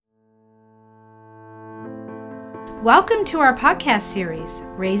Welcome to our podcast series,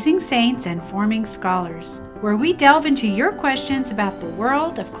 Raising Saints and Forming Scholars, where we delve into your questions about the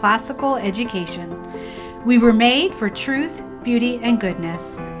world of classical education. We were made for truth, beauty, and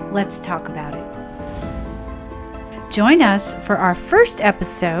goodness. Let's talk about it. Join us for our first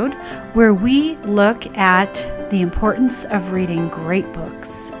episode, where we look at the importance of reading great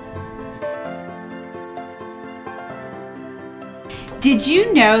books. Did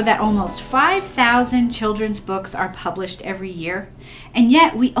you know that almost 5,000 children's books are published every year? And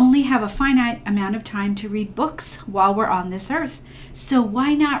yet we only have a finite amount of time to read books while we're on this earth. So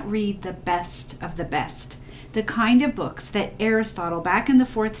why not read the best of the best? The kind of books that Aristotle back in the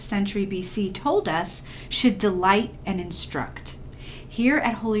 4th century BC told us should delight and instruct. Here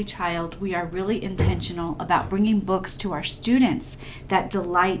at Holy Child, we are really intentional about bringing books to our students that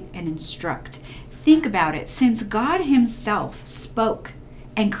delight and instruct. Think about it. Since God Himself spoke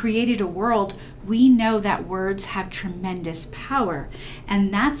and created a world, we know that words have tremendous power.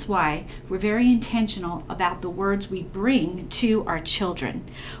 And that's why we're very intentional about the words we bring to our children.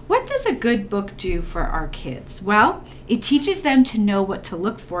 What does a good book do for our kids? Well, it teaches them to know what to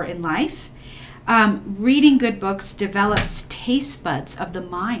look for in life. Reading good books develops taste buds of the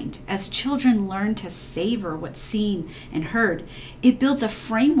mind as children learn to savor what's seen and heard. It builds a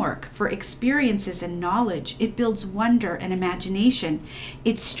framework for experiences and knowledge. It builds wonder and imagination.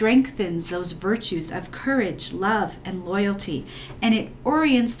 It strengthens those virtues of courage, love, and loyalty. And it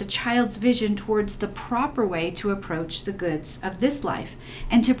orients the child's vision towards the proper way to approach the goods of this life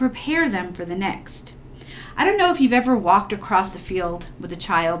and to prepare them for the next. I don't know if you've ever walked across a field with a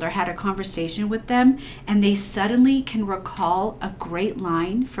child or had a conversation with them and they suddenly can recall a great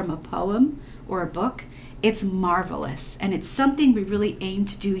line from a poem or a book. It's marvelous, and it's something we really aim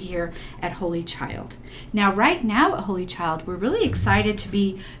to do here at Holy Child. Now, right now at Holy Child, we're really excited to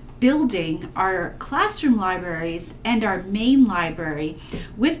be building our classroom libraries and our main library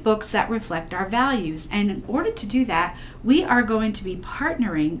with books that reflect our values. And in order to do that, we are going to be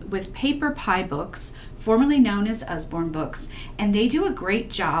partnering with Paper Pie Books, formerly known as Usborne Books, and they do a great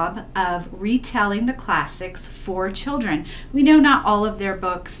job of retelling the classics for children. We know not all of their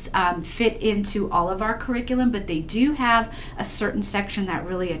books fit into all of our curriculum, but they do have a certain section that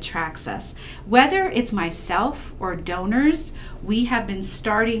really attracts us. Whether it's myself or donors, we have been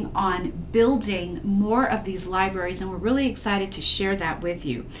starting on building more of these libraries, and we're really excited to share that with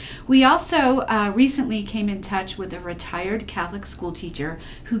you. We also recently came in touch with a retired Catholic school teacher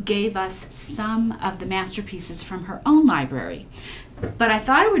who gave us some of the masterpieces from her own library. But I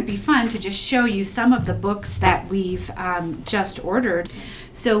thought it would be fun to just show you some of the books that we've just ordered.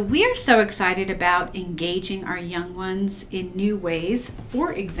 So we are so excited about engaging our young ones in new ways.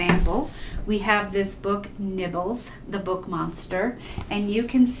 For example, we have this book, Nibbles, the Book Monster, and you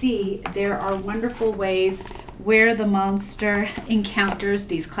can see there are wonderful ways where the monster encounters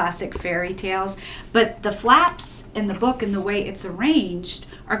these classic fairy tales, but the flaps in the book and the way it's arranged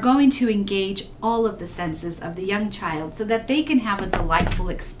are going to engage all of the senses of the young child so that they can have a delightful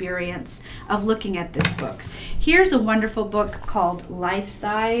experience of looking at this book. Here's a wonderful book called Life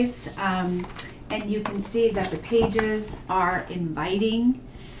Size, and you can see that the pages are inviting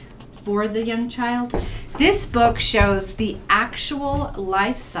for the young child. This book shows the actual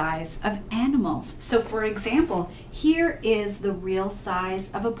life size of animals. So for example, here is the real size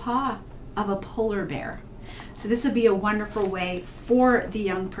of a paw of a polar bear. So this would be a wonderful way for the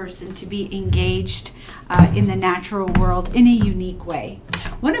young person to be engaged in the natural world in a unique way.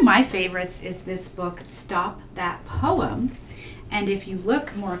 One of my favorites is this book, Stop That Poem. And if you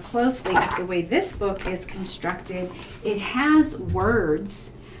look more closely at the way this book is constructed, it has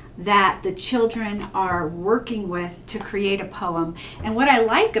words that the children are working with to create a poem. And what I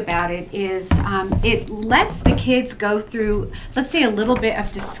like about it is it lets the kids go through, let's say, a little bit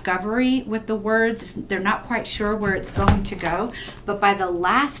of discovery with the words. They're not quite sure where it's going to go, but by the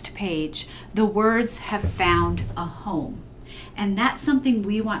last page, the words have found a home. And that's something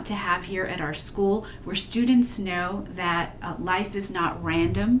we want to have here at our school, where students know that life is not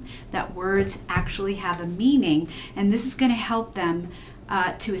random, that words actually have a meaning, and this is going to help them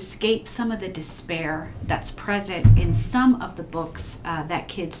to escape some of the despair that's present in some of the books that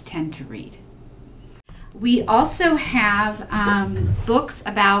kids tend to read. We also have books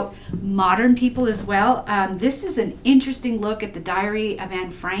about modern people as well. This is an interesting look at the Diary of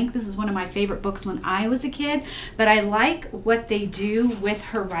Anne Frank. This is one of my favorite books when I was a kid, but I like what they do with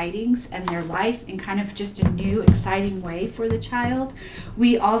her writings and their life in kind of just a new, exciting way for the child.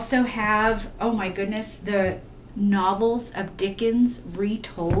 We also have, oh my goodness, the novels of Dickens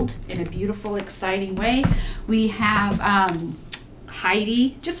retold in a beautiful, exciting way. We have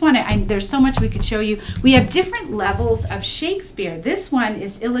Heidi. Just want to, there's so much we could show you. We have different levels of Shakespeare. This one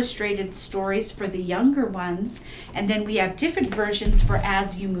is illustrated stories for the younger ones, and then we have different versions for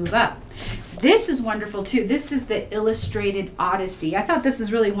as you move up. This is wonderful too. This is the illustrated Odyssey. I thought this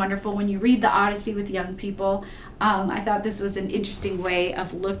was really wonderful when you read the Odyssey with young people. I thought this was an interesting way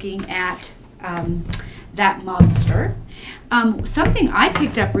of looking at that monster. Something I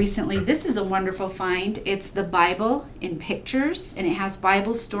picked up recently, this is a wonderful find. It's the Bible in pictures, and it has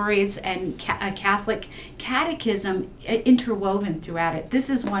Bible stories and a Catholic catechism interwoven throughout it. This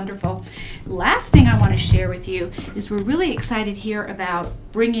is wonderful. Last thing I want to share with you is we're really excited here about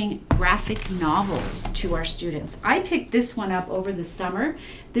bringing graphic novels to our students. I picked this one up over the summer.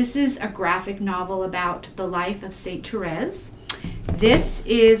 This is a graphic novel about the life of Saint Therese. This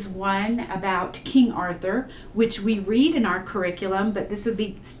is one about King Arthur, which we read in our curriculum, but this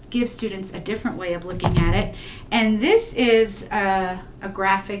would give students a different way of looking at it. And this is a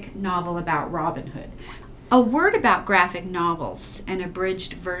graphic novel about Robin Hood. A word about graphic novels and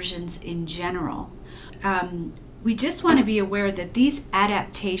abridged versions in general. We just want to be aware that these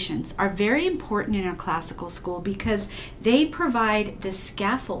adaptations are very important in a classical school because they provide the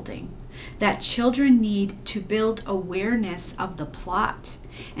scaffolding that children need to build awareness of the plot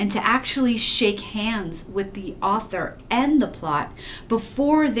and to actually shake hands with the author and the plot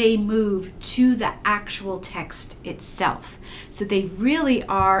before they move to the actual text itself. So they really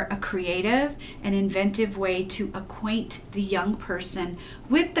are a creative and inventive way to acquaint the young person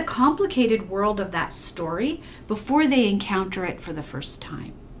with the complicated world of that story before they encounter it for the first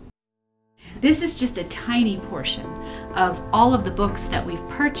time. This is just a tiny portion of all of the books that we've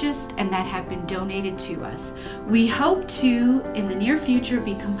purchased and that have been donated to us. We hope to, in the near future,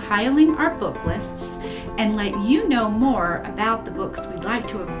 be compiling our book lists and let you know more about the books we'd like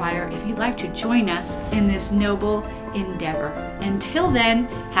to acquire if you'd like to join us in this noble endeavor. Until then,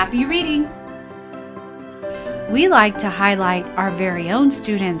 happy reading! We like to highlight our very own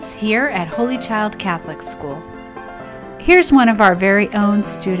students here at Holy Child Catholic School. Here's one of our very own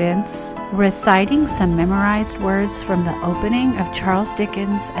students reciting some memorized words from the opening of Charles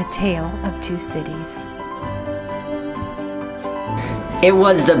Dickens' A Tale of Two Cities. It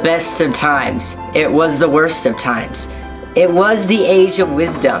was the best of times. It was the worst of times. It was the age of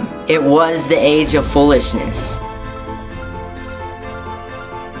wisdom. It was the age of foolishness.